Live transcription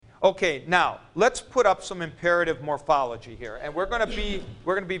Okay, now let's put up some imperative morphology here, and we're going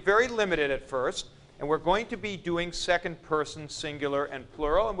to be very limited at first, and we're going to be doing second person singular and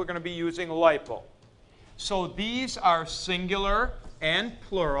plural, and we're going to be using lipo. So these are singular and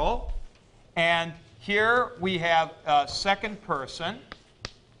plural, and here we have second person.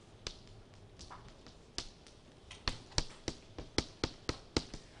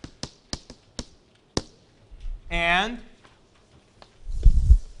 And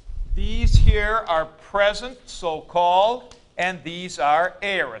these here are present, so-called, and these are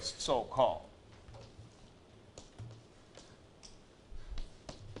aorist, so-called.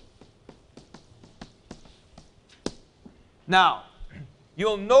 Now,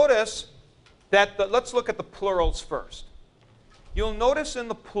 you'll notice that let's look at the plurals first. You'll notice in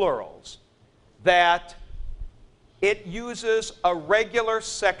the plurals that it uses a regular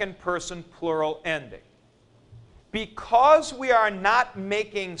second-person plural ending. Because we are not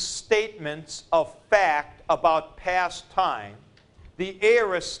making statements of fact about past time, the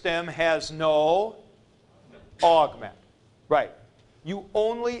aorist stem has no augment. Right. You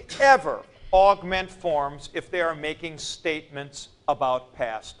only ever augment forms if they are making statements about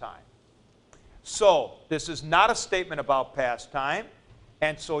past time. So this is not a statement about past time,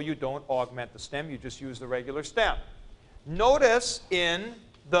 and so you don't augment the stem. You just use the regular stem. Notice in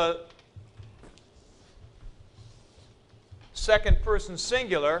the second person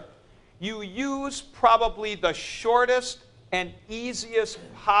singular, you use probably the shortest and easiest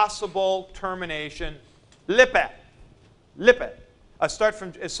possible termination, lippe, lippe. Aside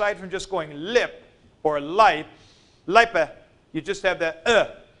from just going lip or lipe, you just have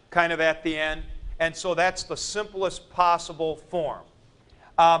that kind of at the end, and so that's the simplest possible form.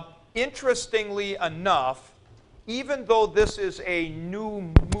 Interestingly enough, even though this is a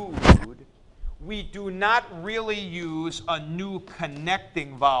new mood, we do not really use a new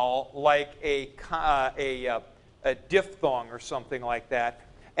connecting vowel like a diphthong or something like that.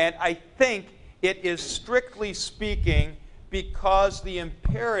 And I think it is strictly speaking because the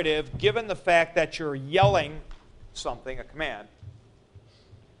imperative, given the fact that you're yelling something, a command,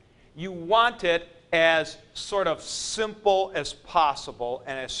 you want it as sort of simple as possible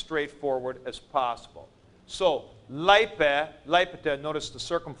and as straightforward as possible. So, lipe, lipete, notice the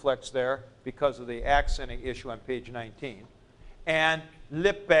circumflex there because of the accenting issue on page 19. And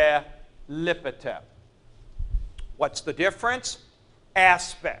lippe, lipete. What's the difference?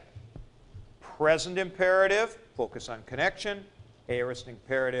 Aspect. Present imperative, focus on connection. Aorist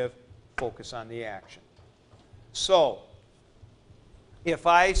imperative, focus on the action. So, if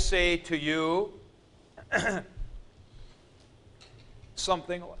I say to you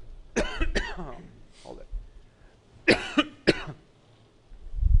something, hold it.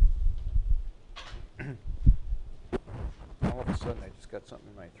 All of a sudden, I just got something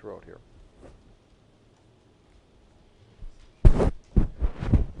in my throat here. Don't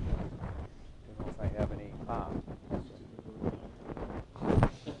know if I have any.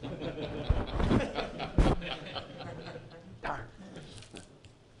 Darn.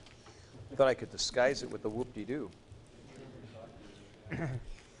 I thought I could disguise it with the whoop-de-doo.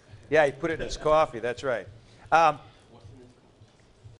 Yeah, he put it in his coffee. That's right.